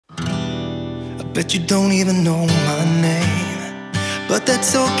Bet you don't even know my name, but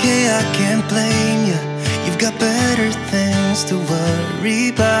that's okay, I can't blame you. You've got better things to worry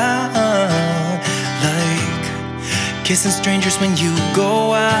about, like kissing strangers when you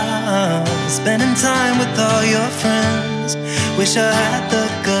go out, spending time with all your friends. Wish I had the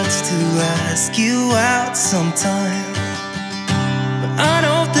guts to ask you out sometime, but I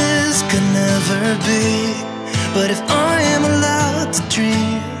know this could never be. But if I am allowed to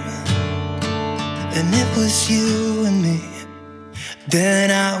dream, and it was you and me,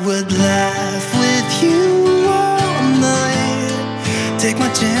 then I would laugh with you all night, take my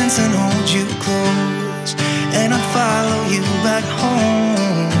chance and hold you close, and I'd follow you back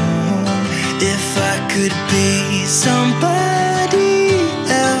home. If I could be somebody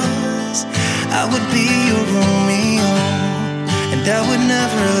else, I would be your Romeo, and I would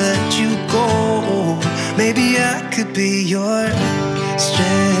never let you go. Maybe I could be your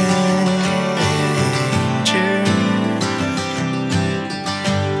stranger.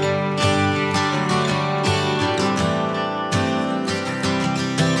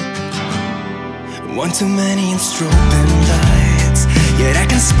 One too many and strobing lights, yet I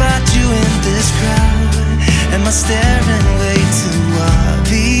can spot you in this crowd. Am I staring way too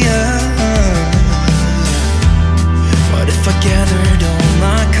obvious? What if I gathered all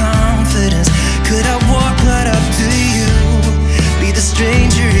my confidence? Could I walk right up to you, be the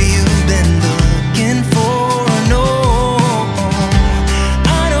stranger you've been looking for? No,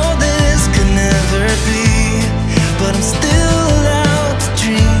 I know this could never be, but I'm still allowed to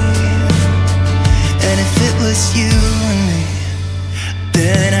dream. And if it was you and me,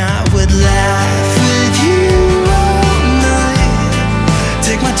 then I would laugh with you all night,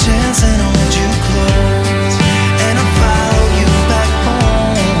 take my chance and hold you close, and I'll follow you back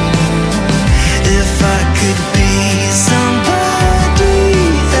home. If I could be somebody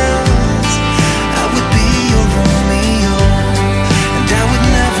else, I would be your Romeo, and I would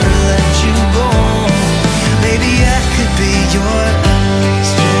never let you go. Maybe I could be your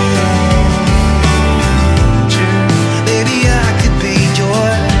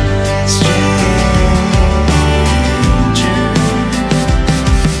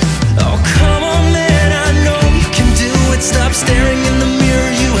staring in the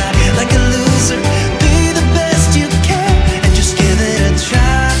mirror, you act like a loser. Be the best you can and just give it a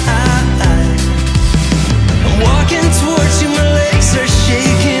try. I'm walking towards you, my legs are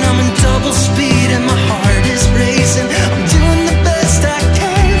shaking, I'm in double speed and my heart is racing. I'm doing the best I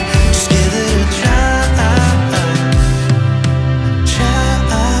can, just give it a try.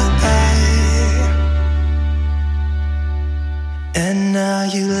 And now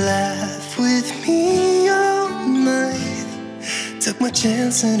you laugh with me all night, took my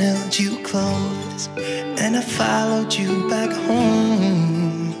chance and held you close, and I followed you back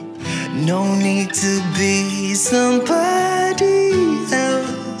home. No need to be somebody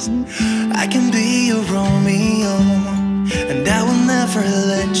else, I can be your Romeo, and I will never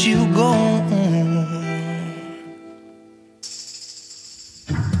let you go.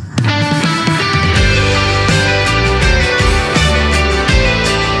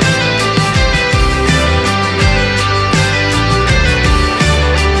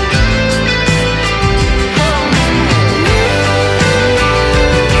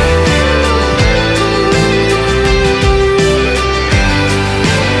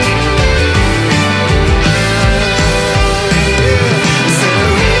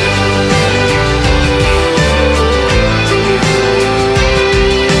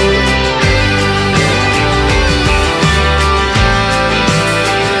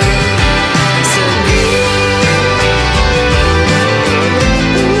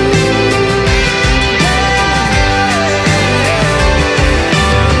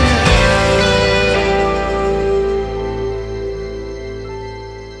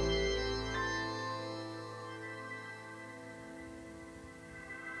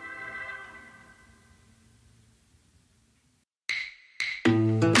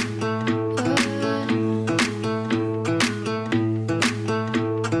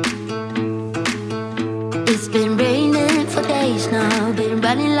 It's been raining for days now, been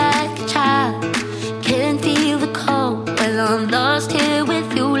running like a child. Can't feel the cold, well I'm lost here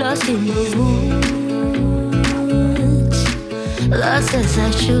with you, lost in the woods, lost as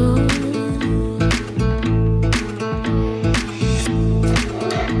I should.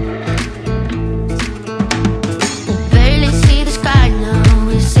 I barely see the sky now,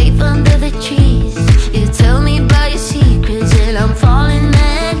 we're safe under the trees. You tell me about your secrets and I'm falling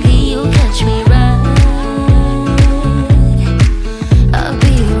madly. You catch me right, I'll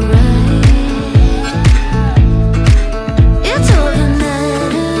be alright. It's all that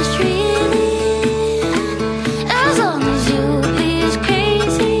matters really.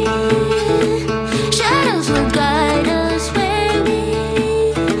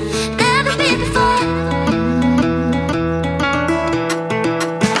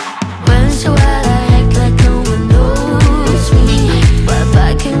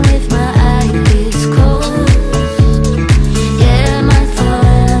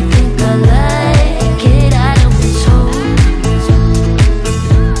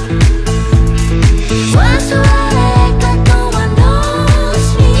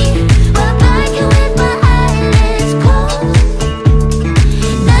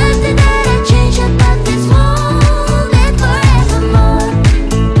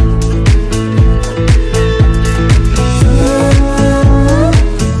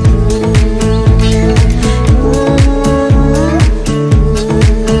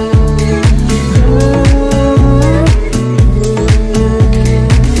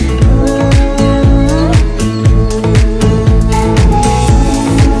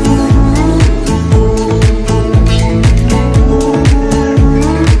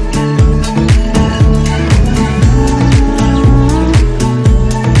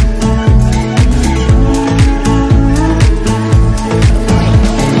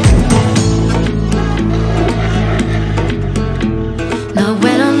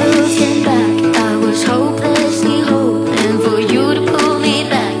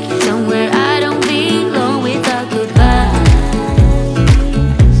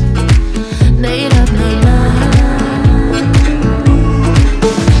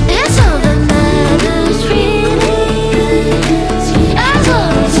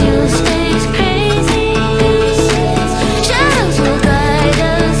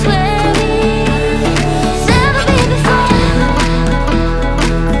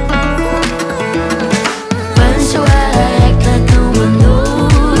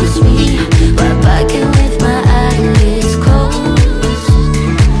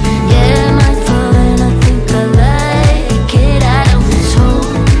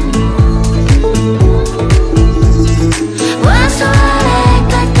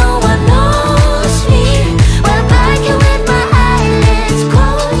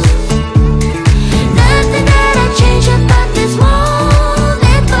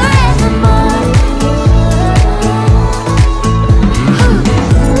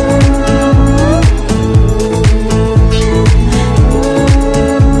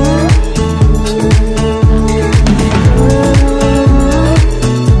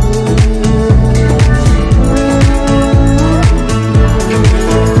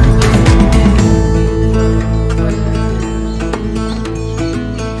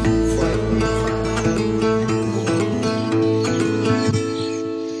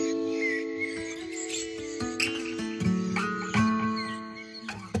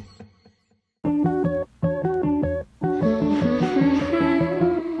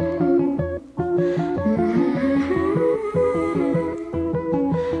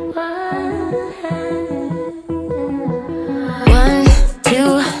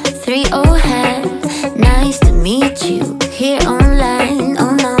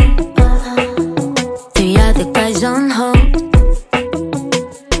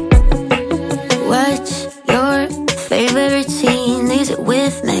 Favorite scene, is it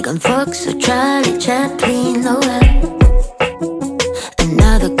with Megan Fox or Charlie Chaplin? Oh well,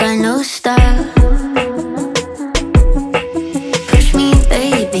 another guy, no star.